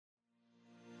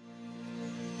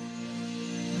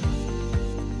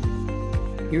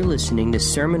You're listening to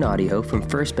sermon audio from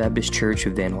First Baptist Church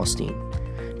of Van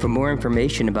Alstyne. For more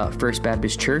information about First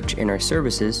Baptist Church and our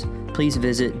services, please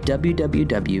visit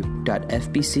www.fbcva.com.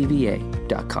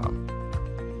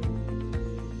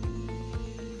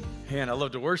 And I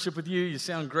love to worship with you. You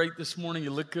sound great this morning.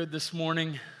 You look good this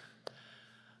morning.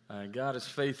 God is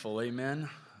faithful. Amen.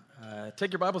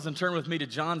 Take your Bibles and turn with me to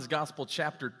John's Gospel,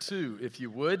 chapter 2, if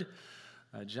you would.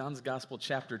 John's Gospel,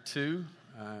 chapter 2.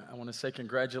 I want to say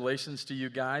congratulations to you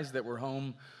guys that were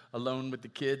home alone with the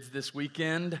kids this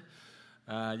weekend.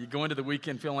 You go into the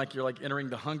weekend feeling like you're like entering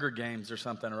the Hunger Games or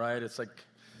something, right? It's like,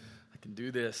 I can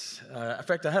do this. In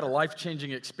fact, I had a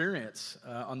life-changing experience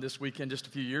on this weekend just a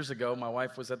few years ago. My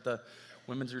wife was at the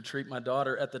women's retreat. My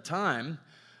daughter, at the time,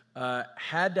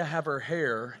 had to have her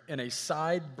hair in a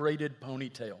side-braided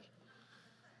ponytail.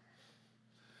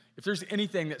 If there's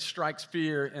anything that strikes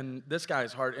fear in this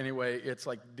guy's heart anyway, it's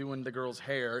like doing the girl's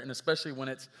hair, and especially when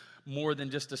it's more than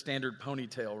just a standard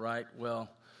ponytail, right? Well,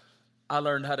 I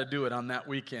learned how to do it on that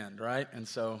weekend, right? And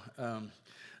so it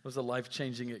was a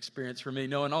life-changing experience for me.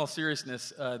 No, in all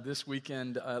seriousness, this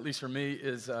weekend, at least for me,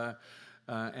 is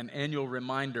an annual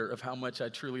reminder of how much I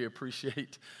truly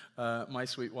appreciate my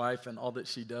sweet wife and all that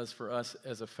she does for us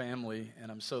as a family,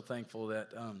 and I'm so thankful that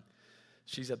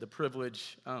she's had the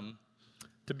privilege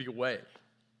to be away,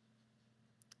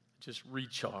 just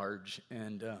recharge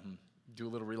and do a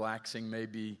little relaxing,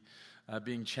 maybe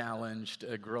being challenged,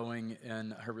 growing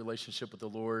in her relationship with the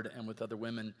Lord and with other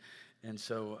women. And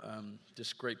so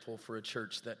just grateful for a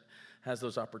church that has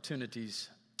those opportunities.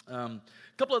 A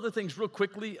couple other things real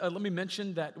quickly. Let me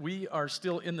mention that we are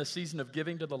still in the season of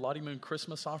giving to the Lottie Moon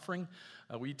Christmas offering.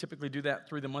 We typically do that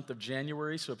through the month of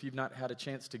January, so if you've not had a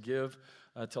chance to give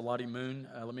to Lottie Moon,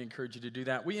 let me encourage you to do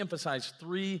that. We emphasize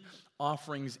 3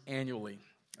 offerings annually.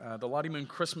 The Lottie Moon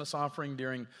Christmas offering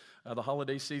during the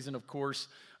holiday season, of course,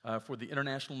 for the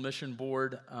International Mission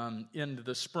Board. In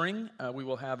the spring, we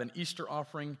will have an Easter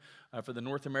offering for the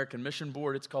North American Mission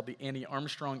Board. It's called the Annie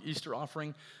Armstrong Easter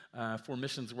Offering for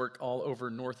missions work all over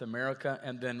North America.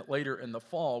 And then later in the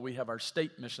fall, we have our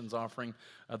state missions offering,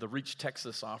 the Reach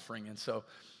Texas offering. And so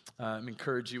I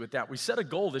encourage you with that. We set a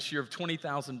goal this year of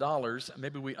 $20,000.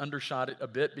 Maybe we undershot it a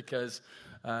bit because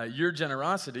your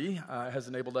generosity has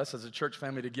enabled us as a church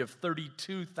family to give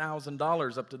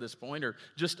 $32,000 up to this point, or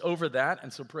just over that.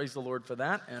 And so praise the Lord for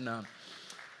that. And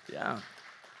yeah,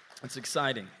 it's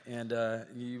exciting. And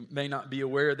you may not be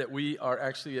aware that we are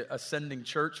actually a sending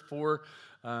church for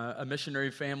a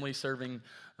missionary family serving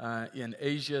in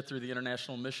Asia through the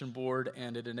International Mission Board,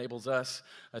 and it enables us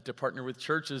to partner with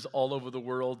churches all over the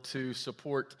world to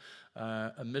support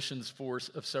a missions force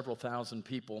of several thousand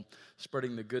people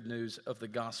spreading the good news of the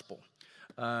gospel.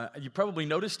 You probably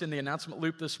noticed in the announcement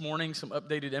loop this morning some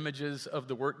updated images of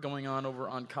the work going on over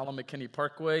on Colin McKinney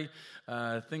Parkway.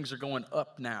 Things are going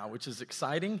up now, which is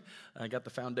exciting. I got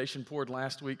the foundation poured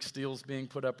last week. Steel's being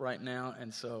put up right now,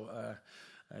 and so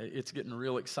it's getting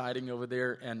real exciting over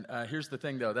there. And here's the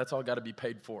thing, though. That's all got to be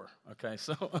paid for, okay?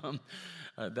 So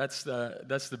that's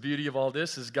the beauty of all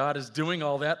this, is God is doing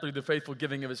all that through the faithful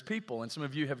giving of his people. And some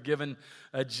of you have given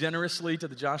generously to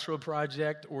the Joshua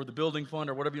Project or the Building Fund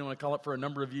or whatever you want to call it for a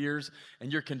number of years,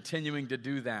 and you're continuing to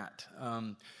do that.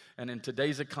 And in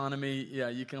today's economy, yeah,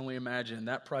 you can only imagine.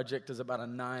 That project is about a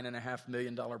 $9.5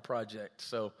 million project.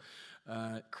 So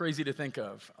crazy to think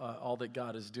of all that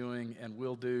God is doing and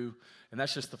will do. And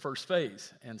that's just the first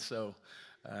phase. And so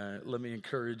let me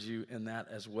encourage you in that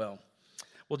as well.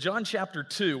 Well, John chapter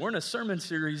 2, we're in a sermon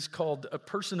series called A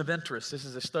Person of Interest. This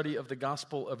is a study of the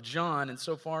Gospel of John. And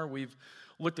so far, we've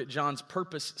looked at John's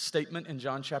purpose statement in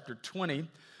John chapter 20.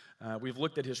 We've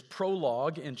looked at his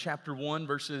prologue in chapter 1,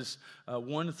 verses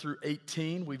 1 through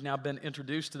 18. We've now been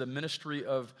introduced to the ministry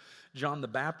of John the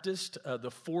Baptist,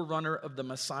 the forerunner of the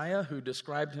Messiah, who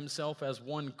described himself as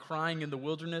one crying in the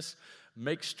wilderness,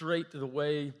 "Make straight the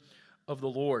way of the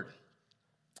Lord."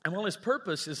 And while his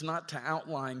purpose is not to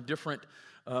outline different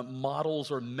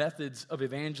models or methods of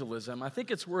evangelism, I think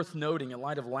it's worth noting, in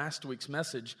light of last week's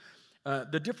message,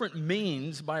 the different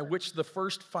means by which the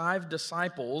first 5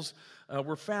 disciples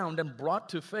were found and brought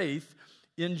to faith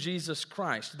in Jesus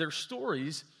Christ. Their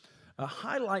stories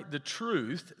highlight the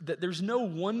truth that there's no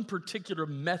one particular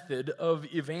method of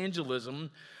evangelism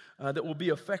that will be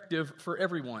effective for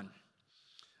everyone,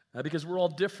 because we're all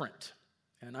different.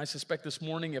 And I suspect this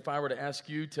morning, if I were to ask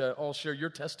you to all share your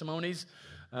testimonies,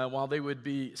 while they would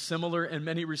be similar in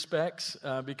many respects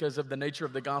because of the nature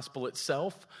of the gospel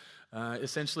itself,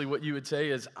 Essentially what you would say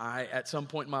is I, at some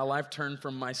point in my life, turned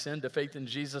from my sin to faith in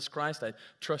Jesus Christ. I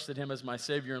trusted him as my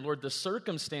Savior and Lord. The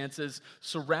circumstances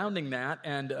surrounding that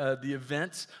and the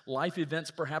events, life events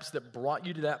perhaps that brought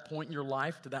you to that point in your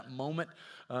life, to that moment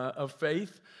of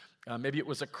faith, maybe it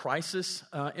was a crisis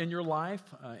in your life,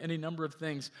 any number of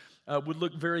things would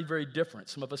look very, very different.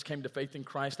 Some of us came to faith in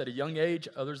Christ at a young age,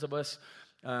 others of us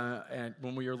and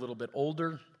when we were a little bit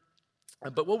older.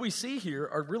 But what we see here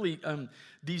are really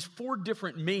these four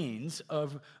different means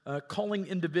of calling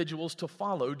individuals to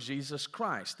follow Jesus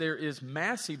Christ. There is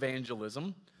mass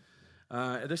evangelism.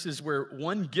 This is where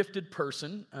one gifted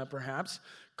person, perhaps,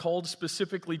 called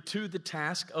specifically to the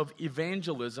task of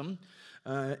evangelism,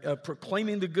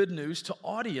 proclaiming the good news to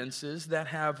audiences that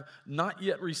have not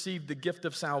yet received the gift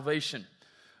of salvation.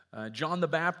 John the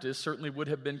Baptist certainly would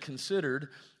have been considered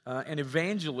an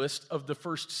evangelist of the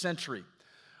first century.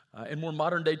 In more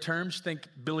modern day terms, think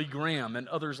Billy Graham and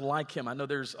others like him. I know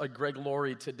there's a Greg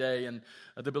Laurie today, and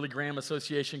the Billy Graham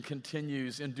Association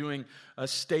continues in doing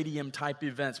stadium type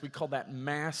events. We call that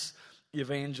mass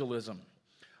evangelism.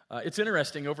 It's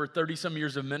interesting, over 30-some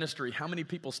years of ministry, how many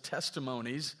people's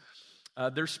testimonies,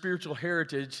 their spiritual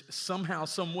heritage somehow,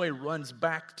 some way runs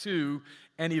back to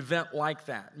an event like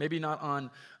that. Maybe not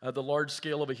on the large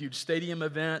scale of a huge stadium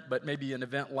event, but maybe an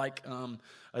event like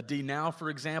a D Now, for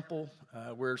example,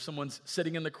 where someone's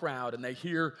sitting in the crowd and they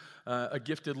hear a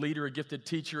gifted leader, a gifted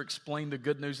teacher explain the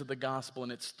good news of the gospel,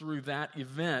 and it's through that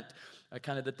event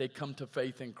kind of that they come to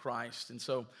faith in Christ. And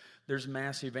so there's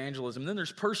mass evangelism. Then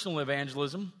there's personal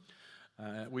evangelism.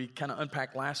 We kind of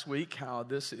unpacked last week how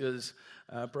this is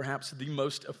perhaps the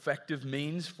most effective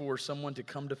means for someone to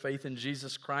come to faith in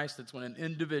Jesus Christ. It's when an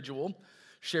individual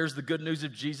shares the good news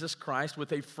of Jesus Christ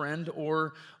with a friend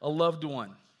or a loved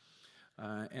one.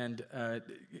 And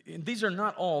these are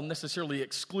not all necessarily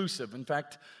exclusive. In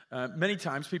fact, many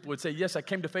times people would say, yes, I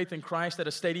came to faith in Christ at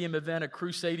a stadium event, a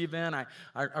crusade event.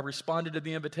 I responded to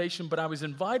the invitation, but I was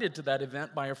invited to that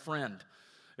event by a friend.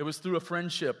 It was through a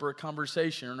friendship or a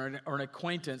conversation or an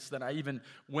acquaintance that I even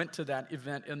went to that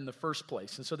event in the first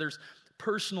place. And so there's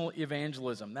personal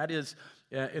evangelism. That is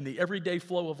in the everyday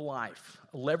flow of life,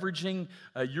 leveraging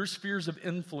your spheres of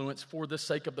influence for the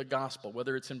sake of the gospel,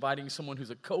 whether it's inviting someone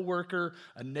who's a coworker,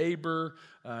 a neighbor,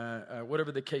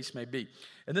 whatever the case may be.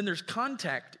 And then there's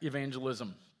contact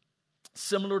evangelism,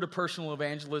 similar to personal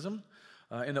evangelism,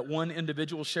 in that one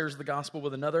individual shares the gospel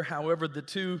with another. However, the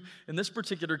two, in this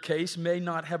particular case, may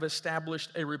not have established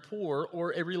a rapport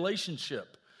or a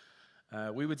relationship.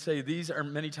 We would say these are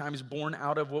many times born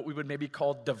out of what we would maybe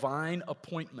call divine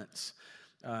appointments.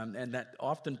 And that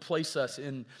often place us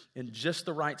in just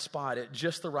the right spot at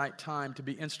just the right time to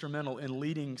be instrumental in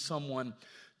leading someone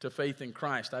to faith in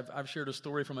Christ. I've shared a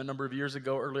story from a number of years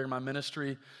ago earlier in my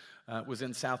ministry. Was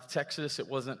in South Texas. It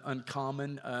wasn't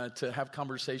uncommon to have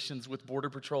conversations with Border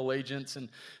Patrol agents and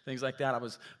things like that. I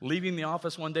was leaving the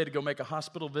office one day to go make a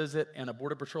hospital visit, and a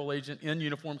Border Patrol agent in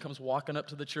uniform comes walking up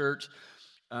to the church,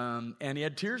 and he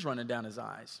had tears running down his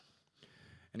eyes.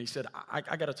 And he said, I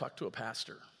got to talk to a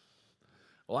pastor.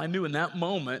 Well, I knew in that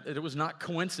moment that it was not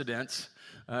coincidence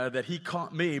that he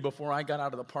caught me before I got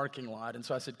out of the parking lot. And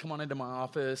so I said, come on into my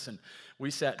office. And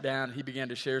we sat down. He began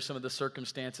to share some of the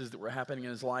circumstances that were happening in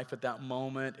his life at that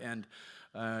moment. And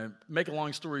make a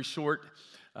long story short,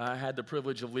 I had the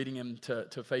privilege of leading him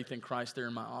to faith in Christ there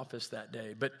in my office that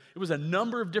day. But it was a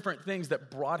number of different things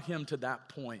that brought him to that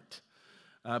point.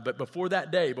 But before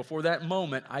that day, before that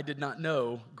moment, I did not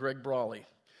know Greg Brawley.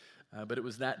 But it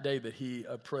was that day that he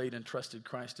prayed and trusted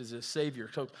Christ as his Savior.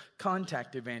 So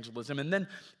contact evangelism. And then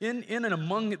in and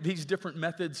among these different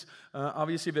methods,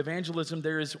 obviously, of evangelism,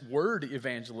 there is word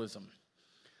evangelism.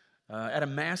 At a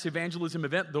mass evangelism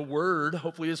event, the word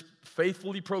hopefully is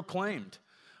faithfully proclaimed.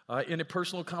 In a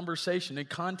personal conversation, in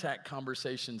contact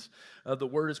conversations, the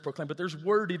word is proclaimed. But there's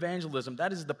word evangelism.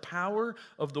 That is the power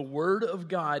of the word of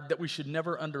God that we should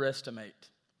never underestimate.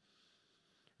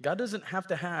 God doesn't have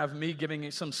to have me giving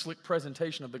some slick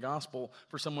presentation of the gospel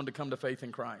for someone to come to faith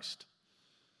in Christ.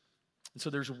 And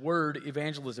so there's word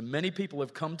evangelism. Many people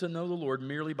have come to know the Lord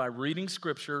merely by reading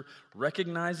Scripture,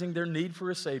 recognizing their need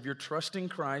for a Savior, trusting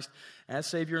Christ as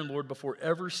Savior and Lord before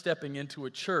ever stepping into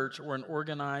a church or an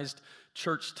organized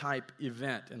church-type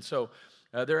event. And so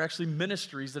there are actually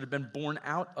ministries that have been born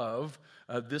out of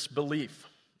this belief,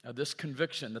 this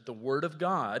conviction that the Word of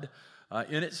God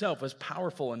in itself is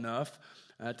powerful enough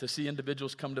to see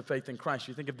individuals come to faith in Christ.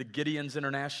 You think of the Gideons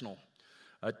International.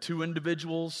 two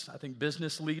individuals, I think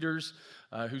business leaders,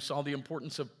 who saw the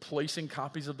importance of placing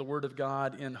copies of the Word of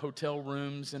God in hotel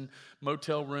rooms and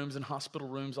motel rooms and hospital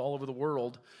rooms all over the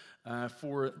world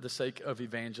for the sake of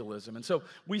evangelism. And so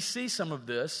we see some of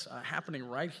this happening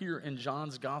right here in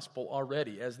John's gospel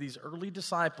already as these early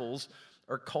disciples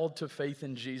are called to faith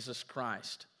in Jesus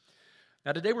Christ.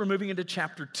 Now today we're moving into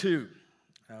chapter 2,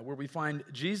 where we find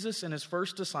Jesus and his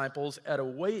first disciples at a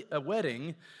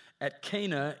wedding at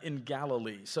Cana in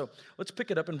Galilee. So let's pick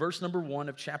it up in verse number 1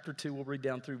 of chapter 2. We'll read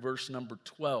down through verse number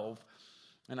 12,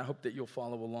 and I hope that you'll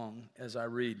follow along as I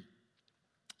read.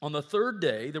 On the third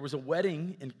day, there was a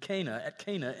wedding at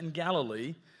Cana in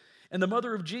Galilee, and the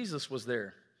mother of Jesus was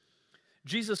there.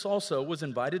 Jesus also was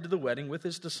invited to the wedding with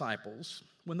his disciples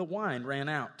when the wine ran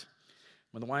out.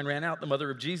 When the wine ran out, the mother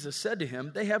of Jesus said to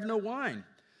him, "They have no wine."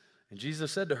 And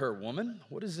Jesus said to her, "Woman,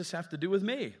 what does this have to do with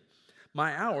me?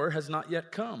 My hour has not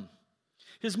yet come."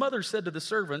 His mother said to the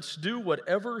servants, "Do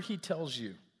whatever he tells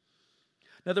you."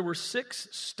 Now there were 6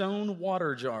 stone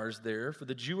water jars there for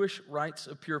the Jewish rites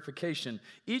of purification,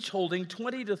 each holding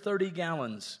 20 to 30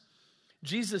 gallons.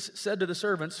 Jesus said to the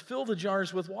servants, "Fill the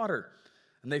jars with water."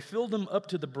 And they filled them up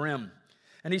to the brim.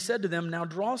 And he said to them, "Now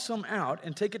draw some out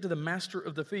and take it to the master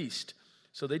of the feast."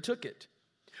 So they took it.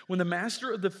 When the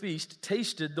master of the feast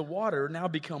tasted the water now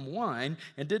become wine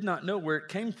and did not know where it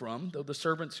came from, though the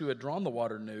servants who had drawn the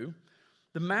water knew,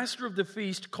 the master of the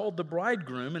feast called the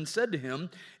bridegroom and said to him,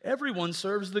 "Everyone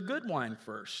serves the good wine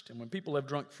first, and when people have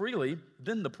drunk freely,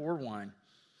 then the poor wine.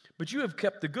 But you have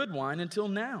kept the good wine until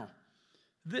now."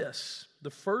 This, the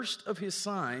first of his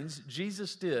signs,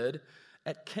 Jesus did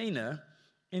at Cana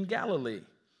in Galilee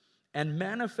and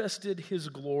manifested his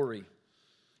glory.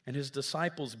 And his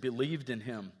disciples believed in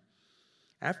him.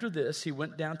 After this, he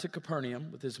went down to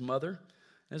Capernaum with his mother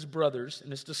and his brothers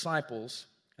and his disciples,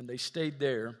 and they stayed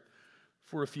there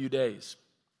for a few days.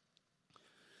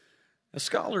 Now,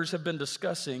 scholars have been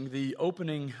discussing the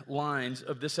opening lines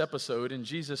of this episode in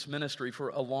Jesus' ministry for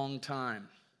a long time.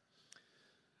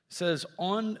 It says,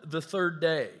 on the third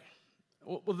day.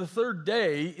 Well, the third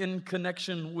day in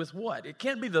connection with what? It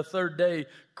can't be the third day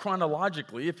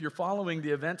chronologically if you're following the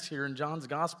events here in John's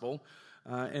gospel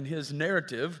and his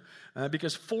narrative,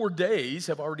 because 4 days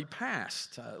have already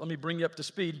passed. Let me bring you up to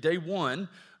speed. Day 1,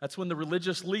 that's when the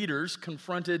religious leaders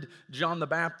confronted John the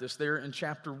Baptist there in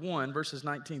chapter 1, verses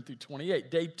 19 through 28.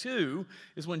 Day 2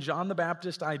 is when John the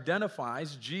Baptist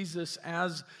identifies Jesus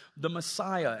as the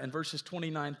Messiah in verses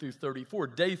 29 through 34.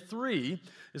 Day 3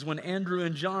 is when Andrew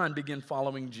and John begin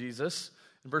following Jesus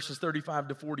in verses 35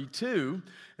 to 42.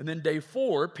 And then day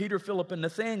 4, Peter, Philip, and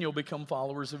Nathanael become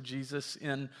followers of Jesus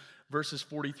in verses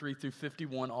 43 through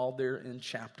 51, all there in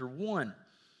chapter 1.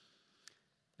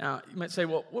 Now, you might say,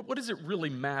 well, what does it really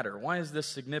matter? Why is this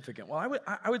significant? Well,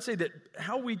 I would say that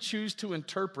how we choose to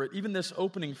interpret even this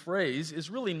opening phrase is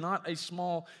really not a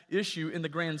small issue in the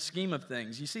grand scheme of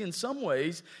things. You see, in some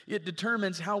ways, it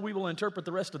determines how we will interpret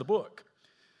the rest of the book.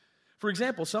 For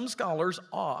example, some scholars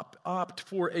opt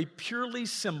for a purely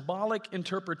symbolic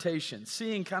interpretation,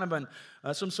 seeing kind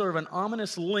of some sort of an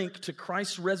ominous link to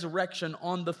Christ's resurrection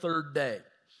on the third day.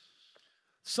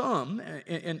 Some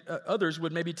and others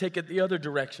would maybe take it the other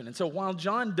direction. And so while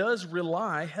John does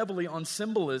rely heavily on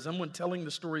symbolism when telling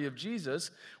the story of Jesus,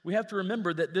 we have to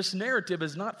remember that this narrative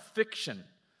is not fiction,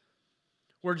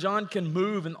 where John can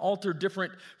move and alter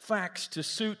different facts to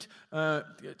suit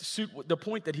the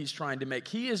point that he's trying to make.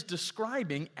 He is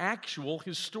describing actual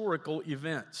historical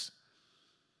events.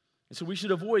 And so we should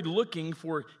avoid looking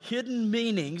for hidden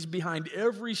meanings behind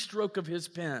every stroke of his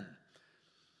pen.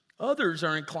 Others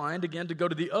are inclined, again, to go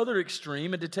to the other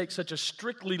extreme and to take such a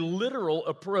strictly literal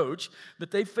approach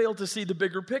that they fail to see the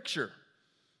bigger picture.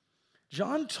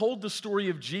 John told the story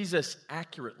of Jesus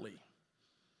accurately.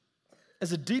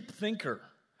 As a deep thinker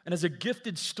and as a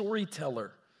gifted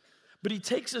storyteller, but he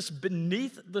takes us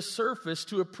beneath the surface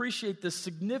to appreciate the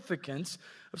significance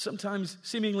of sometimes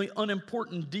seemingly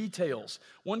unimportant details.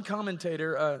 One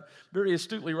commentator very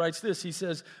astutely writes this. He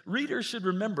says, readers should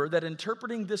remember that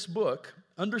interpreting this book,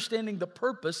 understanding the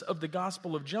purpose of the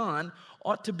Gospel of John,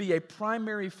 ought to be a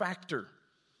primary factor.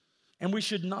 And we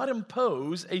should not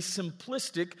impose a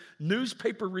simplistic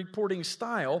newspaper reporting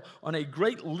style on a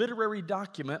great literary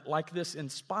document like this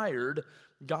inspired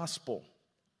gospel.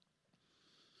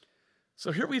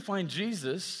 So here we find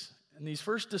Jesus and these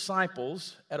first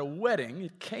disciples at a wedding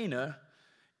at Cana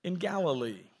in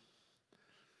Galilee.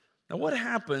 Now, what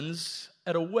happens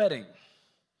at a wedding?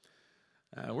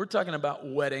 We're talking about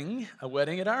a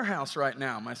wedding at our house right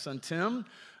now. My son Tim,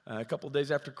 a couple of days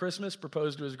after Christmas,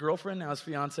 proposed to his girlfriend, now his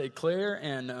fiancée Claire,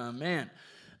 and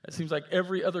It seems like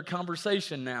every other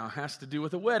conversation now has to do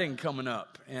with a wedding coming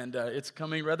up, and it's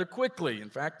coming rather quickly. In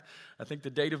fact, I think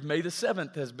the date of May the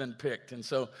 7th has been picked, and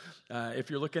so if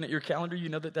you're looking at your calendar, you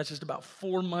know that that's just about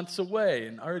 4 months away,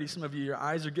 and already some of you, your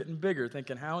eyes are getting bigger,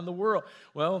 thinking, how in the world?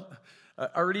 Well,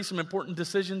 already some important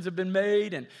decisions have been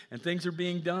made, and things are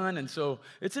being done, and so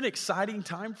it's an exciting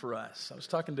time for us. I was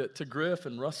talking to Griff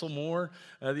and Russell Moore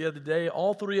the other day.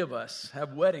 All three of us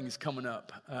have weddings coming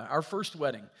up, our first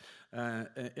wedding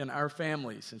in our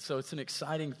families, and so it's an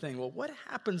exciting thing. Well, what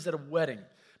happens at a wedding?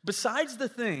 Besides the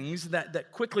things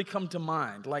that quickly come to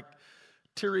mind, like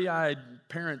teary-eyed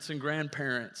parents and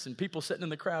grandparents and people sitting in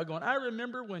the crowd going, I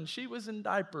remember when she was in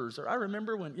diapers, or I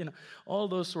remember when, all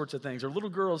those sorts of things, or little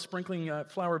girls sprinkling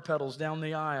flower petals down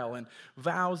the aisle, and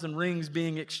vows and rings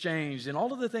being exchanged, and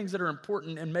all of the things that are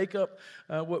important and make up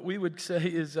what we would say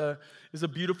is a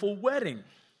beautiful wedding.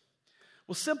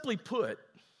 Well, simply put,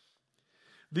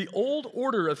 the old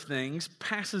order of things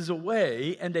passes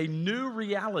away and a new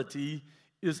reality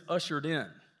is ushered in.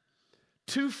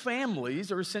 Two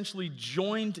families are essentially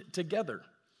joined together.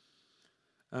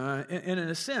 And in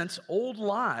a sense, old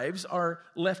lives are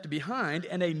left behind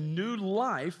and a new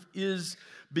life is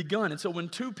begun. And so when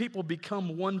two people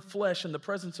become one flesh in the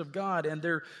presence of God and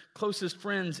their closest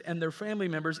friends and their family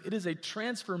members, it is a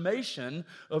transformation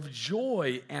of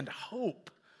joy and hope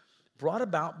brought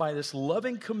about by this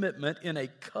loving commitment in a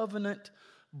covenant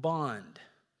bond.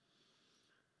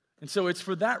 And so it's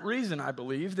for that reason, I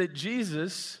believe, that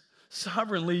Jesus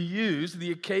sovereignly used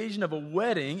the occasion of a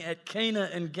wedding at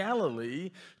Cana in Galilee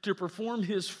to perform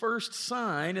his first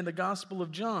sign in the Gospel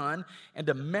of John and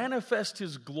to manifest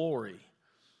his glory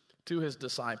to his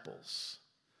disciples.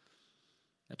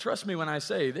 Now, trust me when I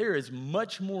say there is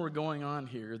much more going on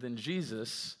here than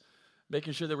Jesus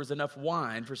making sure there was enough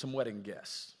wine for some wedding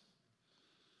guests.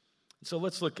 So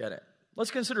let's look at it. Let's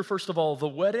consider, first of all, the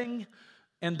wedding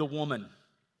and the woman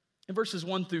in verses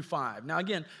 1 through 5. Now,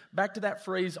 again, back to that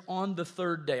phrase, on the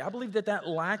third day. I believe that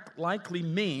likely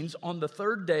means on the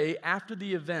third day after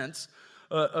the events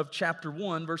of chapter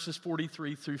 1, verses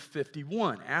 43 through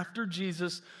 51, after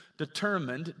Jesus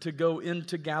determined to go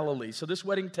into Galilee. So this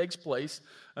wedding takes place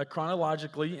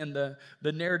chronologically in the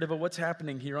narrative of what's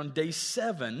happening here on day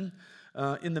 7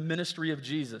 in the ministry of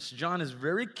Jesus. John is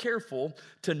very careful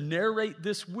to narrate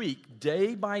this week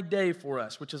day by day for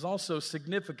us, which is also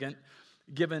significant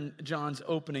given John's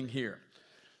opening here.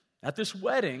 At this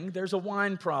wedding, there's a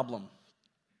wine problem.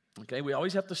 Okay, we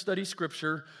always have to study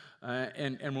Scripture,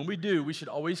 and when we do, we should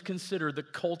always consider the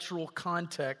cultural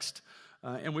context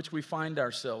in which we find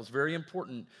ourselves. Very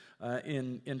important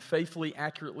in faithfully,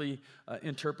 accurately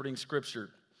interpreting Scripture.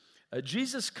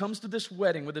 Jesus comes to this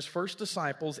wedding with his first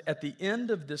disciples at the end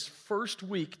of this first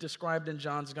week described in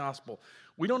John's Gospel.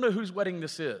 We don't know whose wedding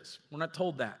this is. We're not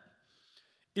told that.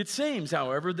 It seems,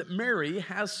 however, that Mary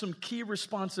has some key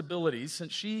responsibilities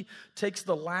since she takes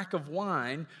the lack of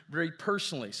wine very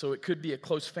personally. So it could be a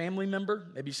close family member,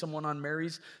 maybe someone on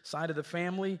Mary's side of the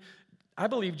family. I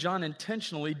believe John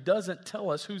intentionally doesn't tell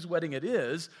us whose wedding it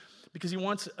is because he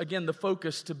wants, again, the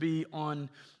focus to be on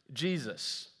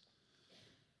Jesus.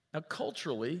 Now,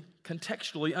 culturally,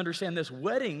 contextually, understand this.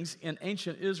 Weddings in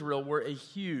ancient Israel were a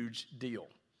huge deal.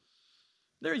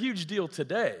 They're a huge deal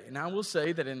today. And I will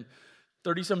say that in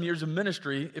 30-some years of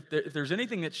ministry, if there's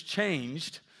anything that's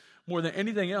changed more than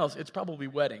anything else, it's probably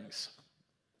weddings.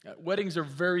 Weddings are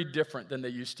very different than they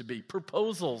used to be.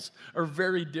 Proposals are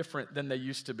very different than they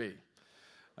used to be.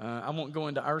 I won't go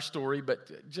into our story,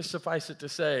 but just suffice it to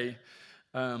say,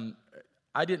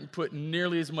 I didn't put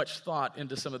nearly as much thought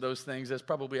into some of those things as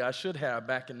probably I should have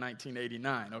back in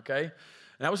 1989, okay? And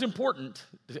that was important,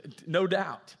 no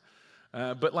doubt.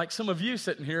 But like some of you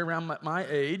sitting here around my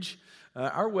age,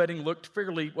 our wedding looked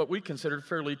what we considered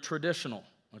fairly traditional,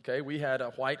 okay? We had a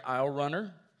white aisle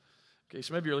runner. Okay,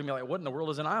 so maybe you're looking at me like, what in the world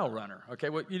is an aisle runner? Okay,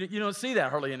 well, you don't see that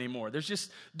hardly anymore. There's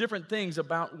just different things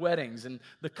about weddings and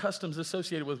the customs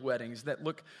associated with weddings that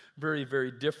look very,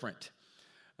 very different.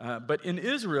 But in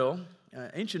Israel,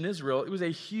 ancient Israel, it was a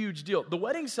huge deal. The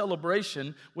wedding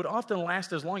celebration would often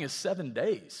last as long as 7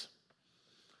 days,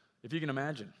 if you can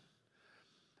imagine.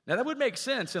 Now, that would make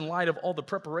sense in light of all the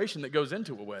preparation that goes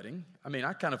into a wedding. I mean,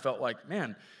 I kind of felt like,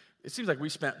 man, it seems like we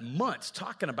spent months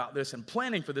talking about this and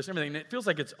planning for this and everything, and it feels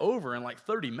like it's over in like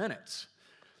 30 minutes.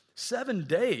 7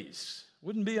 days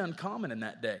wouldn't be uncommon in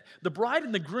that day. The bride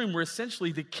and the groom were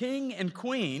essentially the king and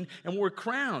queen and wore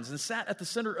crowns and sat at the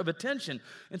center of attention.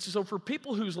 And so for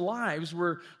people whose lives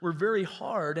were very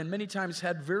hard and many times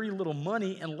had very little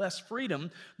money and less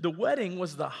freedom, the wedding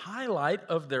was the highlight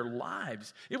of their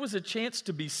lives. It was a chance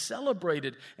to be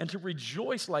celebrated and to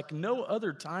rejoice like no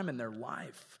other time in their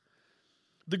life.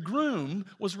 the groom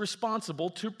was responsible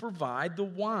to provide the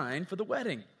wine for the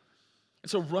wedding. And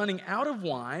so running out of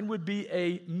wine would be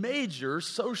a major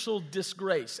social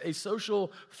disgrace, a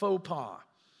social faux pas.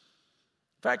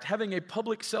 In fact, having a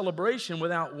public celebration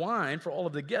without wine for all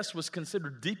of the guests was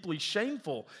considered deeply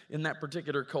shameful in that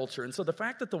particular culture. And so the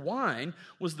fact that the wine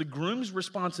was the groom's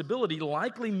responsibility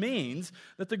likely means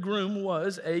that the groom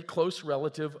was a close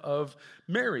relative of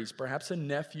Mary's, perhaps a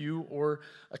nephew or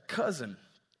a cousin.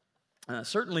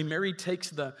 Certainly, Mary takes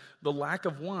the lack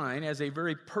of wine as a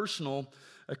very personal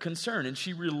concern, and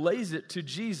she relays it to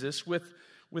Jesus with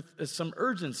some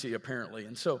urgency, apparently.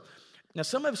 And so, now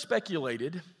some have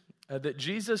speculated that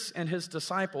Jesus and his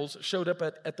disciples showed up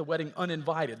at the wedding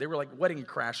uninvited. They were like wedding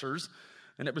crashers,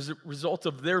 and it was a result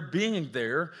of their being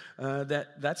there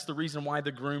that's the reason why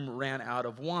the groom ran out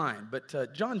of wine.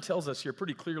 But John tells us here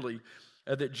pretty clearly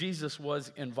that Jesus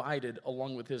was invited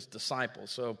along with his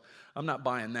disciples. So I'm not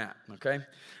buying that, okay?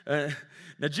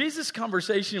 Now, Jesus'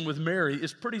 conversation with Mary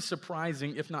is pretty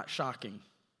surprising, if not shocking,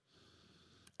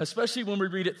 especially when we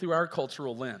read it through our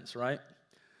cultural lens, right?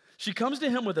 She comes to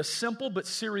him with a simple but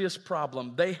serious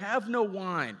problem. They have no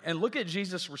wine. And look at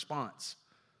Jesus' response.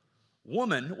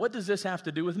 Woman, what does this have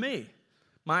to do with me?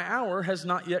 My hour has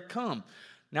not yet come.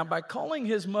 Now, by calling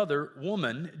his mother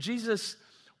woman, Jesus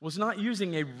was not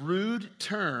using a rude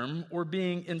term or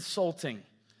being insulting.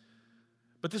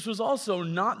 But this was also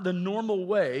not the normal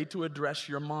way to address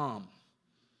your mom.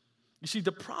 You see,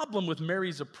 the problem with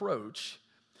Mary's approach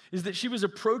is that she was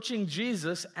approaching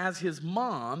Jesus as his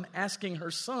mom, asking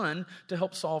her son to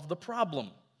help solve the problem.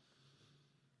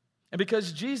 And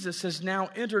because Jesus has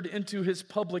now entered into his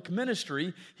public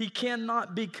ministry, he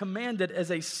cannot be commanded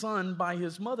as a son by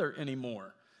his mother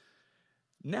anymore.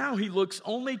 Now he looks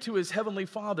only to his heavenly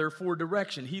Father for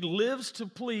direction. He lives to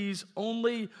please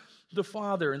only the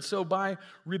Father. And so by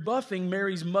rebuffing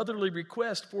Mary's motherly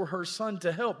request for her son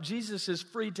to help, Jesus is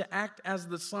free to act as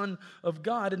the Son of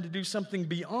God and to do something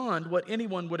beyond what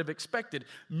anyone would have expected.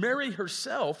 Mary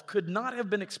herself could not have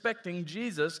been expecting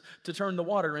Jesus to turn the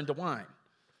water into wine.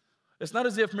 It's not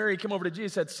as if Mary came over to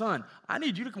Jesus and said, "Son, I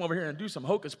need you to come over here and do some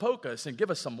hocus pocus and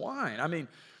give us some wine." I mean,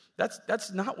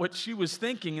 That's not what she was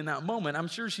thinking in that moment. I'm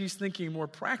sure she's thinking more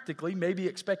practically, maybe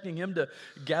expecting him to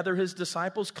gather his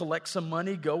disciples, collect some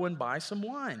money, go and buy some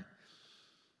wine.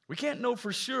 We can't know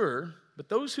for sure, but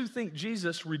those who think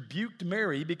Jesus rebuked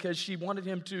Mary because she wanted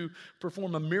him to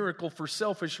perform a miracle for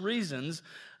selfish reasons,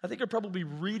 I think are probably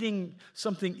reading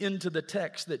something into the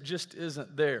text that just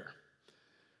isn't there.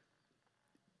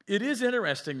 It is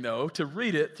interesting, though, to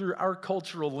read it through our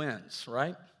cultural lens,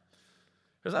 right?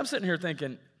 Because I'm sitting here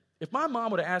thinking, if my mom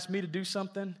would have asked me to do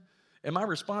something and my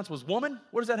response was, "Woman,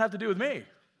 what does that have to do with me?"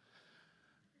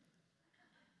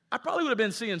 I probably would have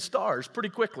been seeing stars pretty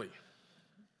quickly,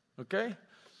 okay?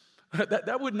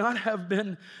 That would not have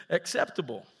been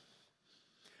acceptable.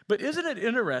 But isn't it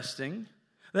interesting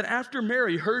that after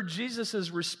Mary heard Jesus'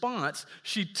 response,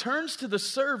 she turns to the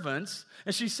servants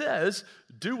and she says,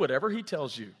 "Do whatever he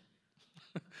tells you."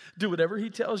 Do whatever he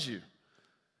tells you.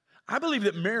 I believe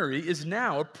that Mary is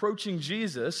now approaching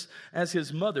Jesus as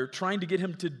his mother, trying to get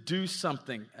him to do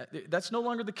something. That's no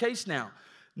longer the case now.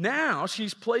 Now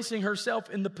she's placing herself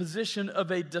in the position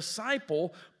of a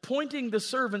disciple, pointing the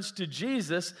servants to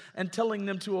Jesus and telling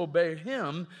them to obey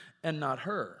him and not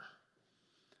her.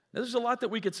 Now, there's a lot that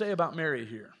we could say about Mary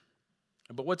here.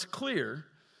 But what's clear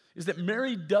is that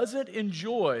Mary doesn't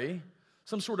enjoy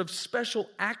some sort of special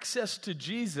access to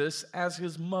Jesus as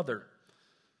his mother.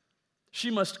 She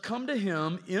must come to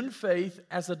him in faith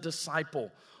as a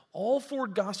disciple. All four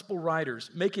gospel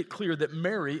writers make it clear that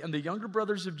Mary and the younger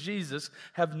brothers of Jesus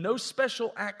have no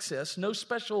special access, no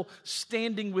special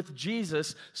standing with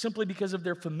Jesus simply because of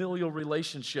their familial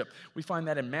relationship. We find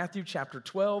that in Matthew chapter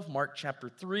 12, Mark chapter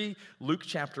 3, Luke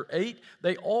chapter 8.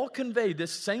 They all convey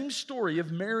this same story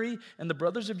of Mary and the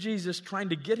brothers of Jesus trying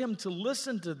to get him to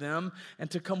listen to them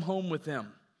and to come home with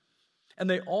them. And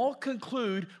they all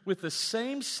conclude with the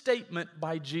same statement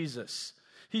by Jesus.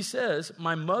 He says,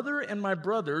 "My mother and my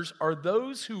brothers are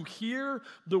those who hear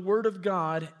the word of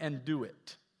God and do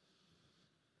it."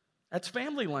 That's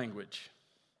family language,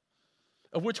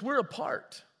 of which we're a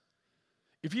part.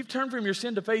 If you've turned from your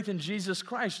sin to faith in Jesus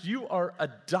Christ, you are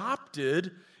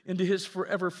adopted into his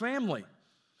forever family.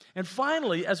 And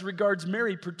finally, as regards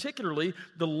Mary particularly,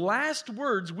 the last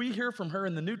words we hear from her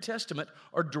in the New Testament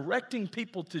are directing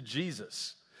people to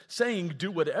Jesus, saying,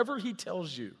 "Do whatever he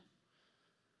tells you."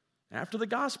 After the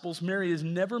Gospels, Mary is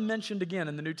never mentioned again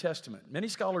in the New Testament. Many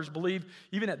scholars believe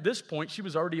even at this point she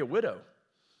was already a widow.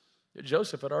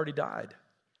 Joseph had already died.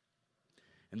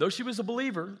 And though she was a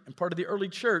believer and part of the early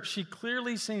church, she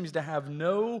clearly seems to have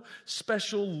no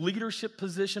special leadership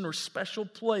position or special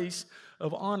place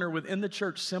of honor within the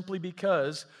church simply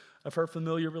because of her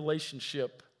familiar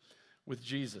relationship with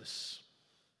Jesus.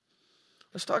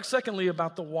 Let's talk secondly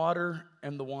about the water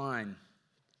and the wine.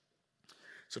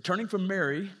 So turning from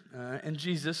Mary and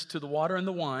Jesus to the water and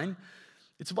the wine,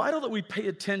 it's vital that we pay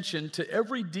attention to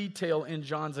every detail in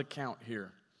John's account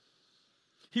here.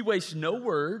 He wastes no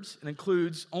words and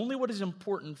includes only what is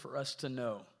important for us to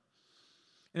know.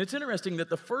 And it's interesting that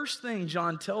the first thing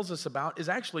John tells us about is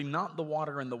actually not the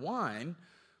water and the wine,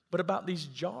 but about these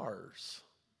jars.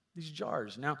 These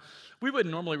jars. Now, we would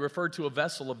normally refer to a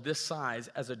vessel of this size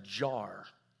as a jar.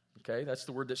 Okay, that's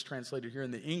the word that's translated here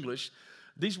in the English.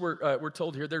 These we're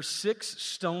told here, there's 6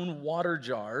 stone water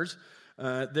jars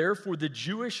there for the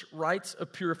Jewish rites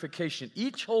of purification,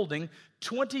 each holding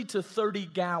 20 to 30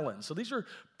 gallons. So these are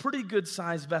pretty good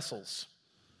sized vessels.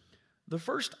 The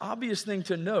first obvious thing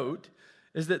to note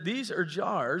is that these are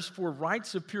jars for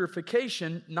rites of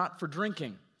purification, not for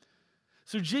drinking.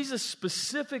 So Jesus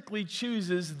specifically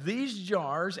chooses these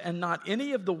jars and not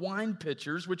any of the wine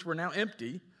pitchers, which were now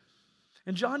empty.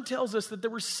 And John tells us that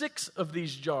there were 6 of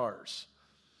these jars.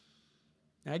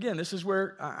 Now again, this is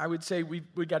where I would say we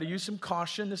got to use some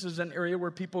caution. This is an area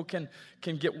where people can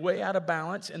get way out of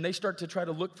balance, and they start to try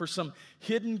to look for some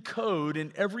hidden code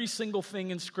in every single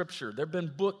thing in Scripture. There have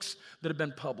been books that have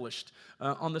been published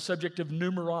on the subject of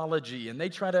numerology, and they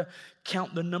try to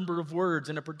count the number of words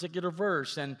in a particular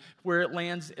verse and where it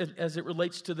lands as it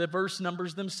relates to the verse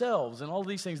numbers themselves, and all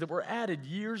these things that were added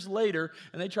years later,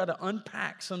 and they try to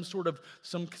unpack some sort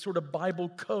of Bible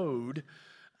code.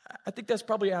 I think that's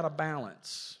probably out of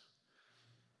balance.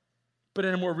 But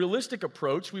in a more realistic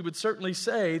approach, we would certainly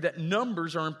say that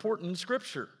numbers are important in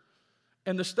Scripture.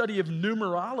 And the study of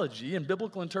numerology and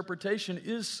biblical interpretation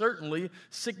is certainly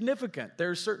significant. There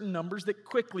are certain numbers that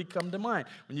quickly come to mind.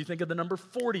 When you think of the number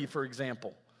 40, for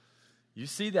example, you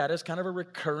see that as kind of a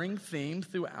recurring theme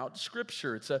throughout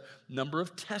Scripture. It's a number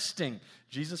of testing.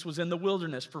 Jesus was in the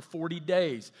wilderness for 40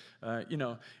 days.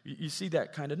 You see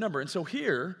that kind of number. And so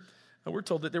here, we're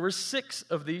told that there were 6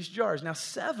 of these jars. Now,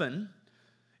 7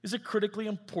 is a critically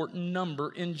important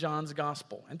number in John's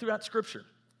gospel and throughout Scripture.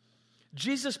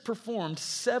 Jesus performed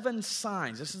 7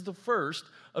 signs. This is the first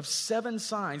of 7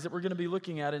 signs that we're going to be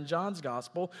looking at in John's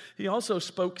gospel. He also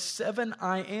spoke 7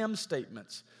 I am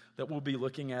statements that we'll be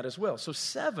looking at as well. So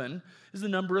 7 is the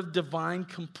number of divine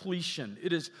completion.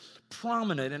 It is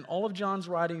prominent in all of John's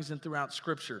writings and throughout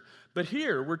Scripture. But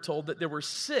here we're told that there were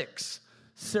 6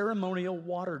 ceremonial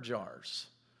water jars,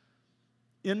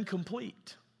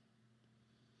 incomplete.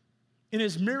 In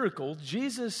his miracle,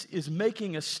 Jesus is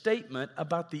making a statement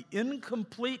about the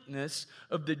incompleteness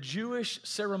of the Jewish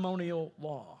ceremonial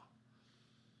law.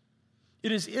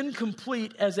 It is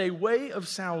incomplete as a way of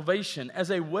salvation,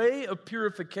 as a way of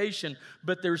purification,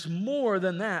 but there's more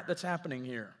than that that's happening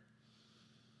here.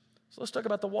 So let's talk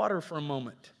about the water for a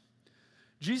moment.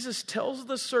 Jesus tells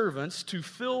the servants to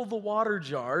fill the water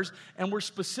jars, and we're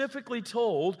specifically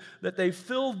told that they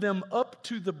filled them up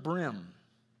to the brim.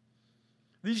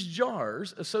 These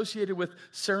jars, associated with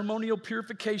ceremonial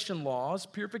purification laws,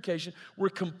 were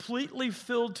completely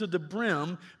filled to the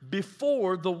brim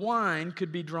before the wine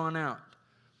could be drawn out.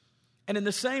 And in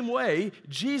the same way,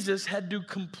 Jesus had to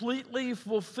completely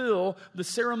fulfill the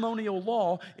ceremonial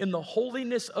law in the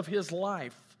holiness of his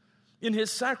life, in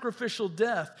his sacrificial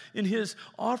death, in his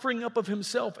offering up of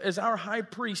himself as our high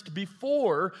priest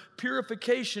before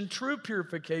purification, true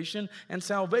purification, and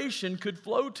salvation could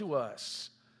flow to us.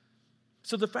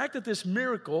 So the fact that this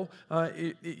miracle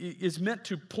is meant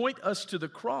to point us to the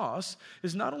cross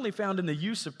is not only found in the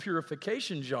use of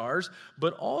purification jars,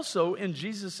 but also in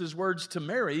Jesus' words to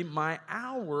Mary, "My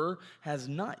hour has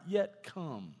not yet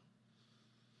come."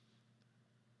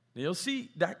 Now you'll see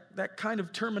that kind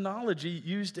of terminology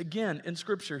used again in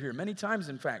Scripture here, many times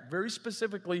in fact, very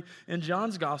specifically in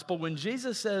John's Gospel. When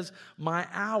Jesus says, "my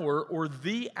hour," or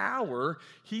 "the hour,"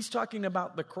 he's talking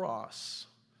about the cross.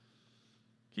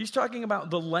 He's talking about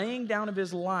the laying down of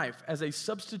his life as a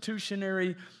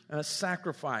substitutionary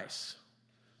sacrifice.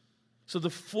 So the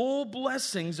full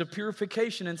blessings of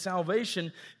purification and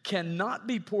salvation cannot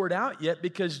be poured out yet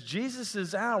because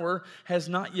Jesus' hour has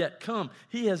not yet come.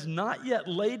 He has not yet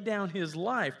laid down his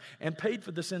life and paid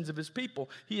for the sins of his people.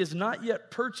 He has not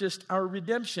yet purchased our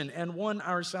redemption and won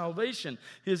our salvation.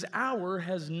 His hour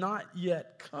has not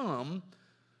yet come,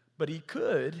 but he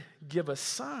could give a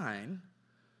sign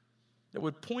that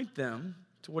would point them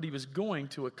to what he was going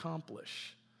to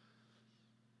accomplish.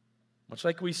 Much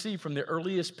like we see from the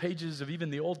earliest pages of even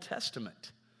the Old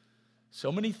Testament.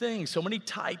 So many things, so many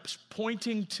types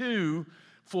pointing to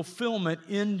fulfillment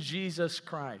in Jesus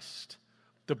Christ.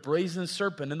 The brazen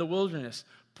serpent in the wilderness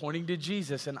pointing to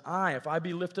Jesus. And if I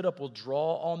be lifted up, will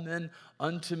draw all men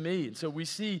unto me. And so we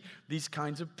see these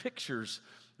kinds of pictures,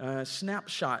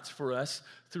 snapshots for us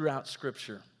throughout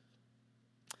Scripture.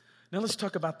 Now let's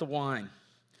talk about the wine.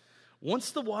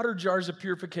 Once the water jars of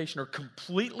purification are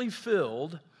completely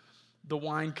filled, the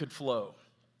wine could flow.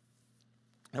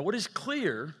 Now what is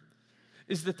clear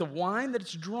is that the wine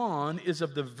that's drawn is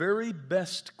of the very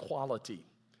best quality.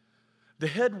 The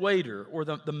head waiter, or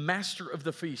the master of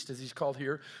the feast, as he's called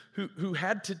here, who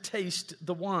had to taste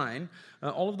the wine,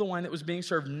 all of the wine that was being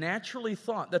served, naturally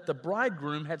thought that the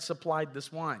bridegroom had supplied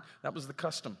this wine. That was the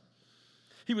custom.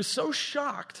 He was so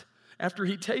shocked after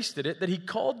he tasted it that he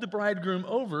called the bridegroom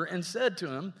over and said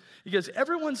to him, he goes,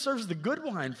 everyone serves the good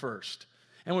wine first.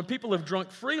 And when people have drunk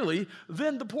freely,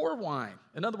 then the poor wine.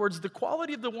 In other words, the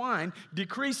quality of the wine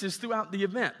decreases throughout the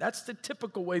event. That's the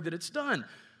typical way that it's done.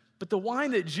 But the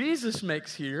wine that Jesus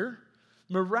makes here,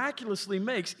 miraculously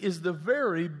makes, is the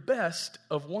very best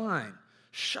of wine.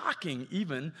 Shocking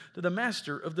even to the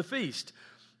master of the feast.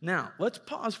 Now, let's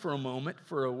pause for a moment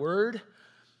for a word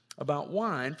about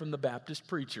wine from the Baptist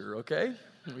preacher, okay?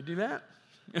 Can we do that?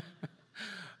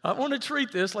 I want to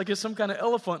treat this like it's some kind of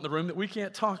elephant in the room that we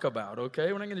can't talk about,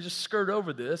 okay? We're not going to just skirt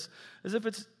over this as if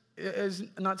it's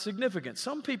not significant.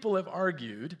 Some people have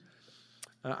argued,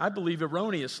 I believe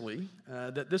erroneously,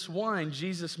 that this wine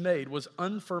Jesus made was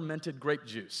unfermented grape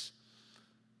juice,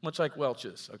 much like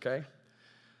Welch's, okay?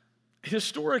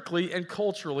 Historically and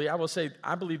culturally, I will say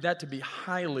I believe that to be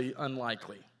highly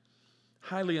unlikely.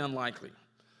 Highly unlikely.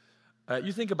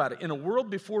 You think about it. In a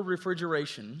world before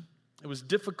refrigeration, it was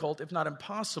difficult, if not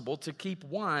impossible, to keep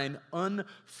wine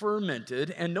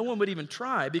unfermented, and no one would even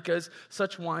try because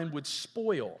such wine would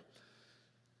spoil.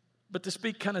 But to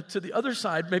speak kind of to the other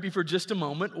side, maybe for just a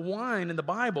moment, wine in the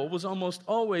Bible was almost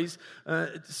always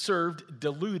served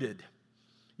diluted,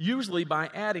 usually by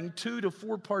adding 2 to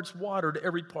 4 parts water to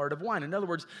every part of wine. In other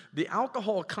words, the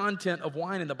alcohol content of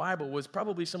wine in the Bible was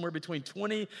probably somewhere between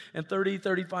 20 and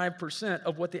 35%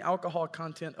 of what the alcohol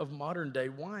content of modern day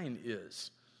wine is.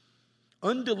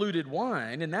 Undiluted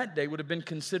wine in that day would have been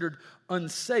considered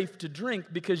unsafe to drink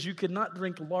because you could not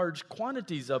drink large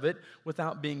quantities of it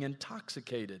without being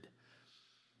intoxicated.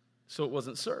 So it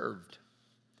wasn't served.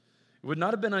 It would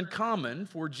not have been uncommon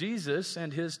for Jesus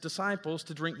and his disciples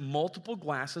to drink multiple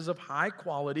glasses of high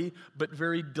quality but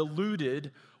very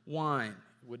diluted wine.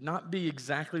 It would not be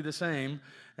exactly the same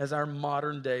as our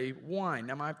modern day wine.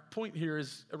 Now my point here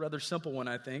is a rather simple one,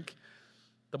 I think.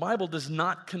 The Bible does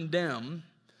not condemn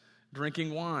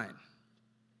drinking wine.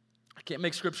 I can't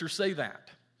make Scripture say that.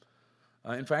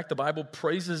 In fact, the Bible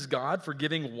praises God for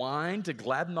giving wine to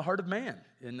gladden the heart of man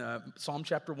in Psalm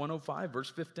chapter 105, verse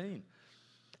 15.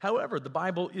 However, the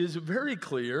Bible is very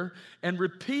clear and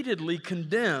repeatedly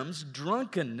condemns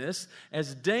drunkenness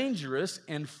as dangerous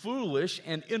and foolish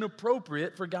and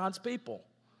inappropriate for God's people.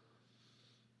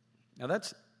 Now,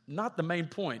 that's not the main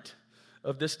point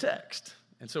of this text,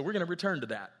 and so we're going to return to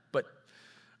that. But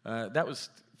that was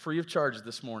free of charge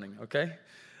this morning, okay?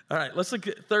 All right, let's look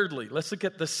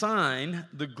at the sign,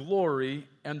 the glory,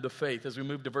 and the faith as we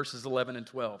move to verses 11 and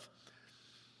 12.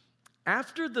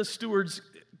 After the steward's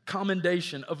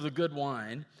commendation of the good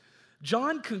wine,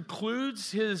 John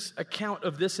concludes his account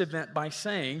of this event by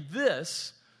saying,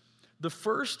 this, the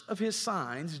first of his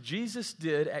signs, Jesus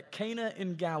did at Cana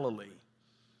in Galilee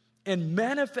and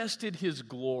manifested his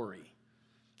glory,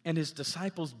 and his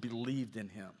disciples believed in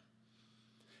him.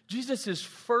 Jesus'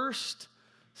 first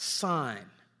sign.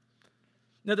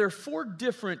 Now, there are 4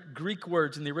 different Greek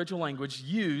words in the original language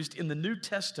used in the New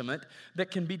Testament that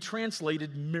can be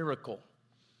translated miracle.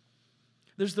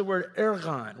 There's the word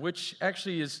ergon, which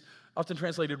actually is often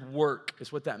translated work,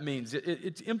 is what that means.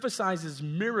 It emphasizes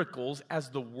miracles as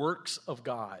the works of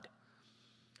God.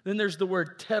 Then there's the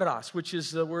word teros, which is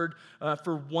the word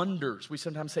for wonders. We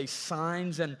sometimes say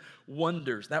signs and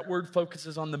wonders. That word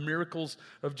focuses on the miracles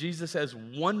of Jesus as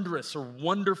wondrous or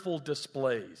wonderful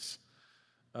displays.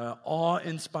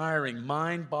 Awe-inspiring,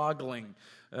 mind-boggling.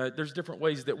 There's different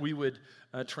ways that we would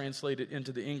translate it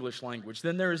into the English language.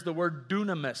 Then there is the word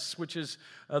dunamis, which is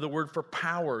the word for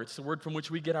power. It's the word from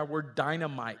which we get our word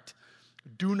dynamite.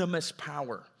 Dunamis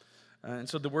power. And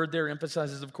so the word there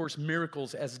emphasizes, of course,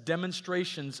 miracles as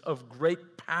demonstrations of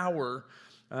great power,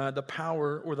 the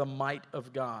power or the might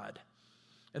of God.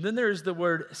 And then there is the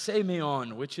word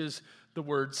semeion, which is the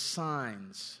word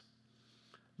signs.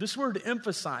 This word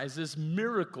emphasizes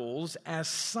miracles as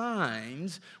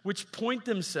signs which point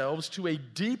themselves to a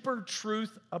deeper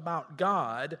truth about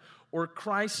God or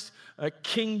Christ's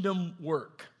kingdom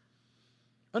work.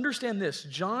 Understand this,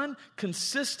 John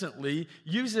consistently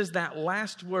uses that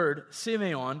last word,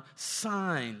 semeion,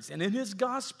 signs. And in his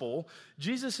gospel,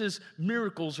 Jesus'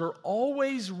 miracles are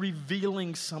always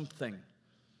revealing something,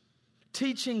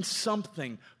 teaching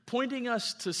something, pointing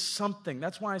us to something.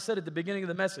 That's why I said at the beginning of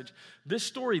the message, this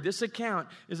story, this account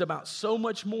is about so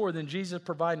much more than Jesus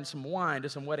providing some wine to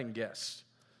some wedding guests.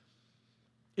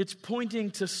 It's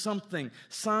pointing to something.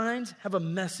 Signs have a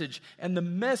message, and the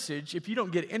message, if you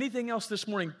don't get anything else this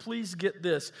morning, please get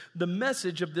this. The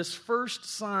message of this first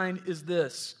sign is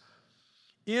this: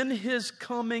 in his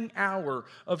coming hour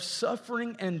of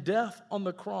suffering and death on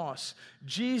the cross,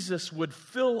 Jesus would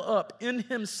fill up in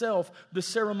himself the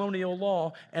ceremonial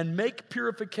law and make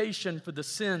purification for the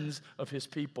sins of his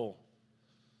people.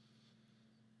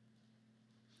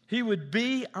 He would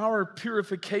be our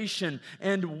purification,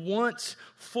 and once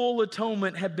full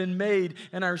atonement had been made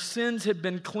and our sins had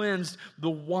been cleansed, the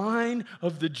wine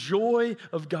of the joy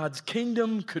of God's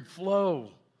kingdom could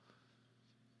flow.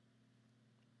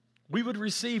 We would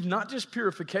receive not just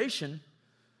purification,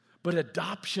 but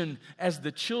adoption as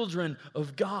the children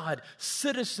of God,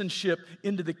 citizenship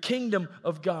into the kingdom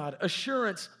of God,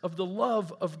 assurance of the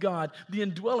love of God, the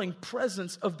indwelling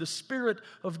presence of the Spirit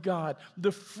of God,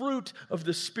 the fruit of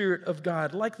the Spirit of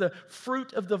God, like the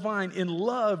fruit of the vine in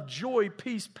love, joy,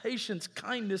 peace, patience,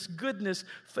 kindness, goodness,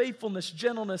 faithfulness,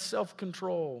 gentleness,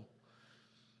 self-control.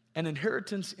 An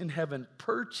inheritance in heaven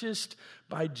purchased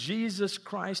by Jesus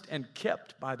Christ and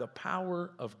kept by the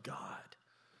power of God.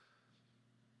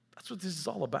 That's what this is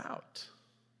all about.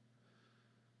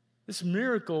 This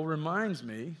miracle reminds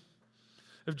me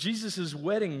of Jesus'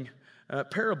 wedding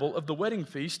parable of the wedding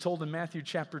feast told in Matthew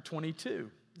chapter 22.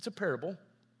 It's a parable.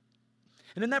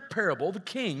 And in that parable, the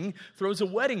king throws a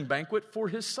wedding banquet for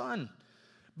his son.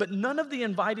 But none of the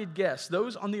invited guests,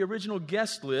 those on the original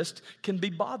guest list, can be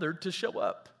bothered to show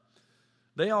up.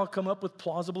 They all come up with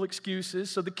plausible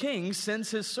excuses. So the king sends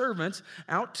his servants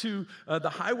out to the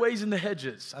highways and the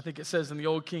hedges, I think it says in the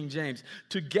old King James,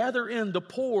 to gather in the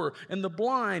poor and the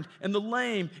blind and the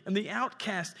lame and the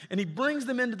outcast, and he brings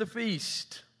them into the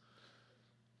feast.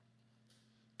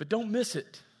 But don't miss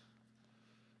it.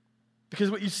 Because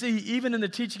what you see, even in the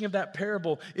teaching of that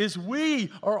parable, is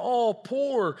we are all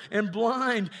poor and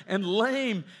blind and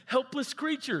lame, helpless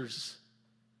creatures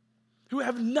who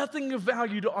have nothing of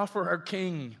value to offer our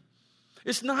king.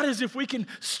 It's not as if we can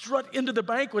strut into the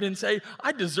banquet and say,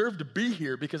 I deserve to be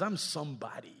here because I'm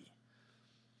somebody.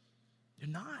 You're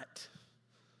not.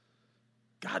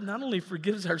 God not only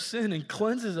forgives our sin and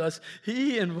cleanses us,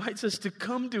 he invites us to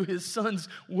come to his son's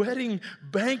wedding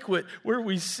banquet where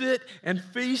we sit and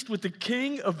feast with the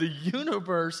King of the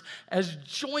universe as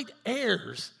joint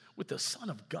heirs with the Son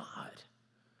of God.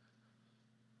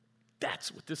 That's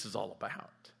what this is all about.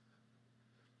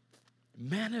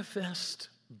 Manifest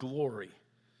glory.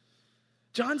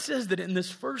 John says that in this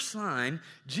first sign,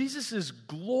 Jesus'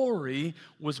 glory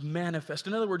was manifest.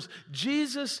 In other words,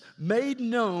 Jesus made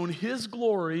known his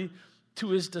glory to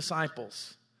his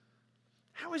disciples.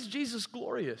 How is Jesus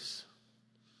glorious?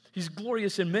 He's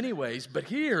glorious in many ways, but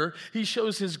here he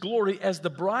shows his glory as the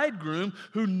bridegroom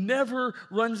who never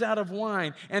runs out of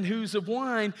wine and whose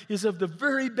wine is of the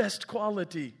very best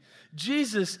quality.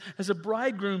 Jesus, as a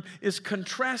bridegroom, is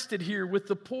contrasted here with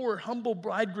the poor, humble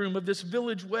bridegroom of this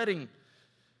village wedding.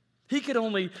 He could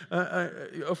only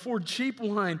afford cheap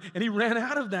wine, and he ran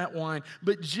out of that wine.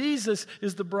 But Jesus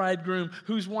is the bridegroom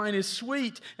whose wine is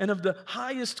sweet and of the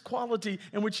highest quality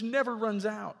and which never runs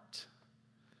out.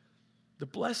 The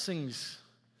blessings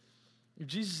of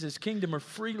Jesus' kingdom are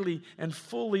freely and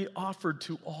fully offered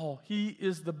to all. He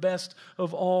is the best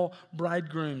of all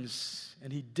bridegrooms,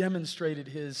 and he demonstrated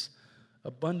his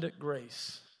abundant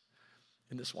grace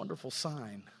in this wonderful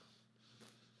sign.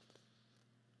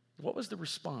 What was the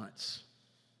response?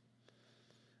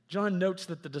 John notes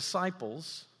that the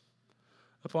disciples,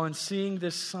 upon seeing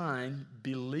this sign,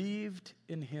 believed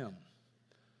in him.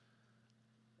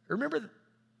 Remember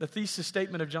the thesis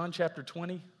statement of John chapter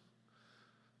 20?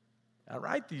 I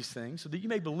write these things so that you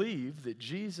may believe that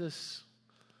Jesus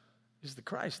is the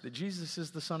Christ, that Jesus is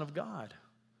the Son of God.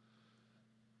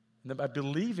 And that by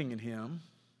believing in him,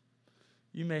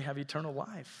 you may have eternal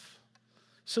life.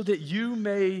 So that you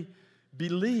may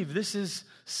believe. This is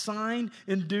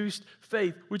sign-induced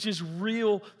faith, which is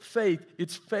real faith.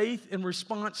 It's faith in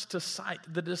response to sight.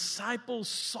 The disciples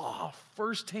saw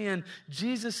firsthand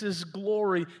Jesus'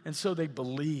 glory, and so they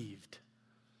believed.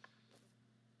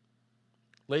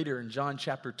 later in John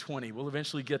chapter 20, we'll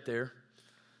eventually get there,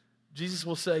 Jesus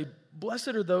will say, "Blessed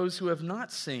are those who have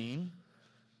not seen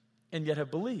and yet have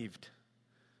believed."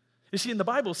 You see, in the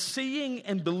Bible, seeing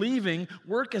and believing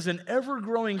work as an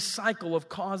ever-growing cycle of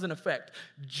cause and effect.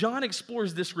 John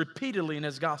explores this repeatedly in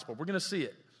his gospel. We're going to see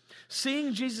it.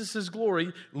 Seeing Jesus'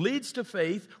 glory leads to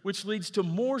faith, which leads to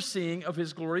more seeing of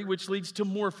his glory, which leads to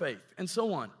more faith, and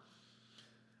so on.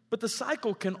 But the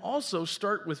cycle can also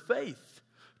start with faith.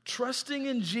 Trusting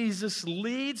in Jesus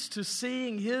leads to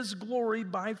seeing his glory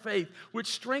by faith, which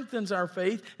strengthens our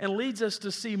faith and leads us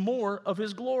to see more of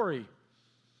his glory.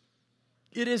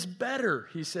 It is better,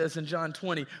 he says in John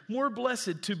 20, more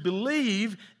blessed to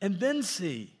believe and then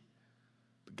see.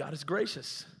 But God is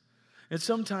gracious and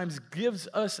sometimes gives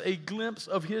us a glimpse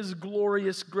of his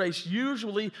glorious grace,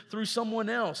 usually through someone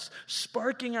else,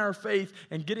 sparking our faith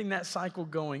and getting that cycle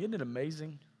going. Isn't it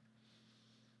amazing?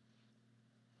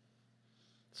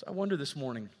 So I wonder this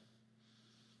morning,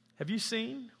 have you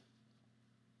seen?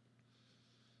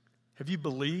 Have you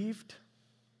believed?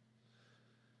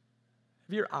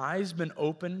 Have your eyes been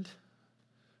opened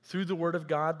through the Word of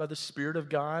God by the Spirit of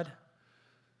God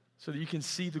so that you can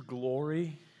see the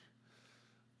glory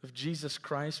of Jesus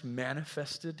Christ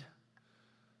manifested?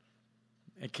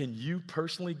 And can you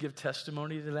personally give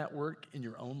testimony to that work in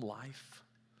your own life?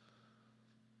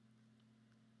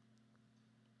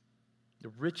 The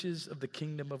riches of the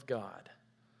kingdom of God,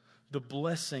 the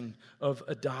blessing of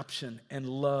adoption and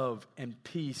love and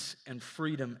peace and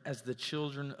freedom as the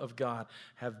children of God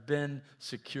have been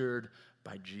secured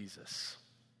by Jesus.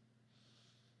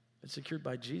 It's secured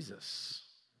by Jesus.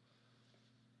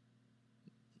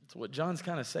 That's what John's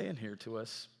kind of saying here to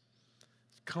us.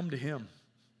 Come to him.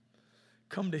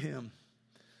 Come to him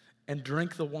and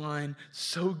drink the wine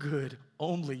so good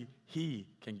only he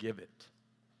can give it.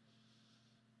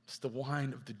 It's the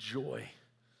wine of the joy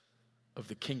of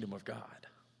the kingdom of God.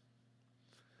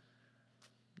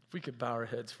 If we could bow our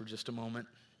heads for just a moment.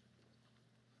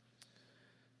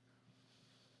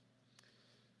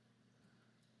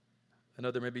 I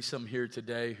know there may be some here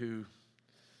today who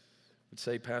would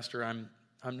say, "Pastor, I'm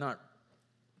not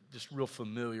just real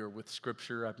familiar with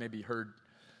Scripture. I've maybe heard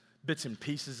bits and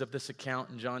pieces of this account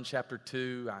in John chapter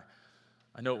 2.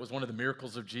 I know it was one of the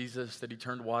miracles of Jesus that he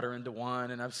turned water into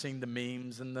wine, and I've seen the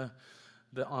memes and the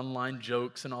online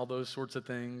jokes and all those sorts of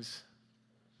things.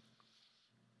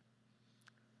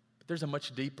 But there's a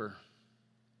much deeper,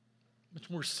 much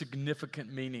more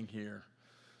significant meaning here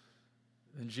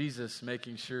than Jesus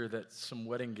making sure that some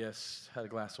wedding guests had a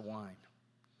glass of wine.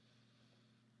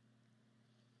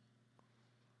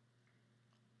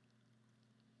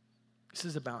 This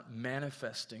is about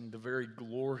manifesting the very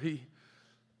glory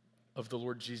of the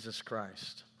Lord Jesus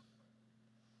Christ.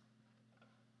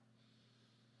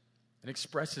 It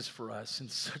expresses for us in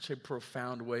such a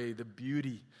profound way the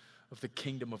beauty of the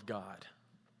kingdom of God.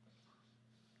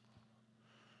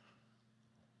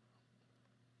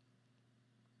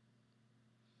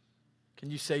 Can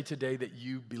you say today that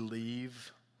you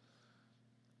believe?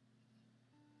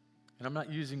 And I'm not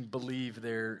using believe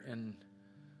there in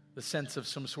the sense of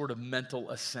some sort of mental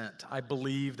assent. I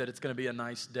believe that it's going to be a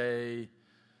nice day.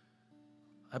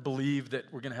 I believe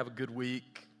that we're going to have a good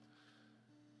week.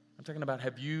 I'm talking about,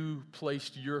 have you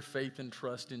placed your faith and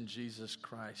trust in Jesus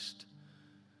Christ?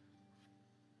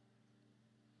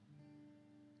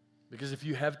 Because if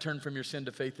you have turned from your sin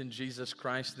to faith in Jesus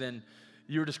Christ, then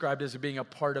you're described as being a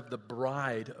part of the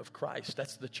bride of Christ.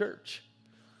 That's the church.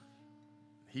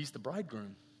 He's the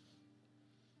bridegroom.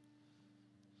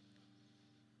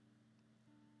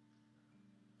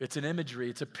 It's an imagery,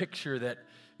 it's a picture that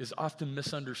is often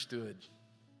misunderstood.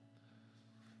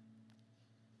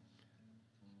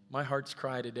 My heart's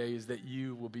cry today is that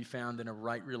you will be found in a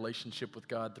right relationship with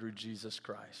God through Jesus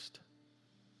Christ.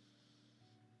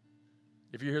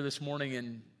 If you're here this morning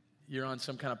and you're on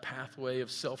some kind of pathway of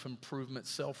self-improvement,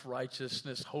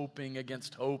 self-righteousness, hoping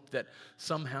against hope that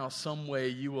somehow, some way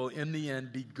you will in the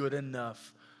end be good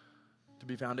enough to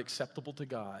be found acceptable to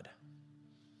God,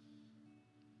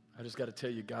 I just got to tell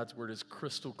you, God's word is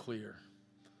crystal clear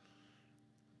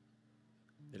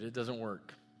that it doesn't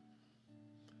work.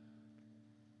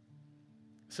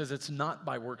 It says it's not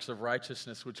by works of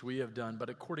righteousness which we have done, but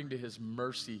according to his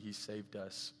mercy he saved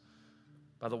us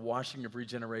by the washing of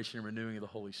regeneration and renewing of the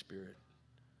Holy Spirit.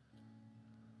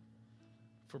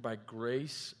 For by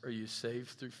grace are you saved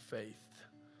through faith,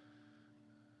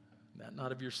 that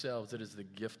not of yourselves, it is the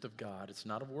gift of God. It's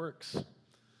not of works,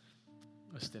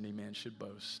 lest any man should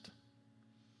boast.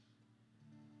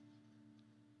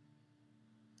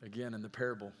 Again, in the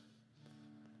parable,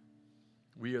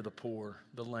 we are the poor,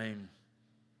 the lame,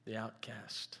 the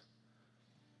outcast.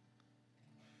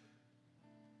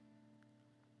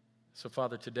 So,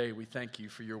 Father, today we thank you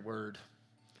for your word.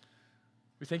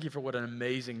 We thank you for what an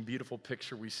amazing, beautiful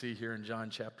picture we see here in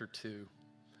John chapter 2.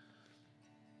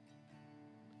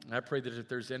 And I pray that if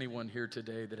there's anyone here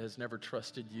today that has never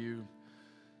trusted you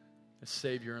as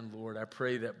Savior and Lord, I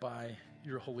pray that by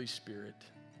your Holy Spirit,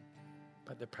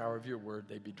 by the power of your word,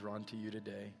 they be drawn to you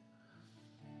today.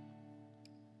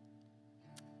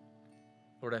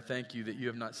 Lord, I thank you that you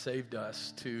have not saved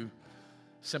us to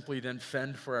simply then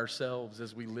fend for ourselves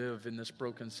as we live in this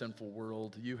broken, sinful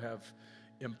world. You have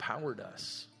empowered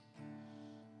us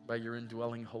by your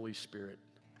indwelling Holy Spirit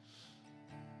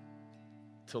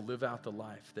to live out the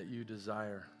life that you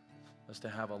desire us to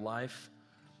have, a life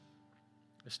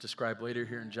that's described later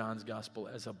here in John's gospel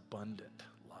as abundant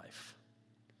life.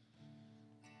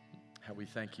 How we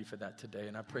thank you for that today.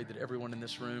 And I pray that everyone in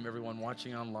this room, everyone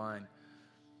watching online,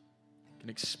 can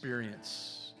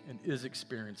experience and is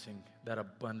experiencing that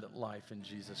abundant life in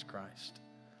Jesus Christ.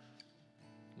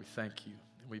 We thank you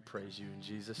and we praise you in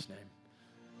Jesus' name.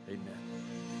 Amen.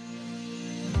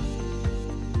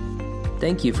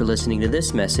 Thank you for listening to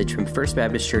this message from First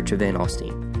Baptist Church of Van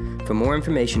Alstyne. For more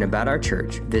information about our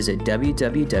church, visit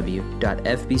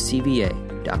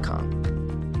www.fbcva.com.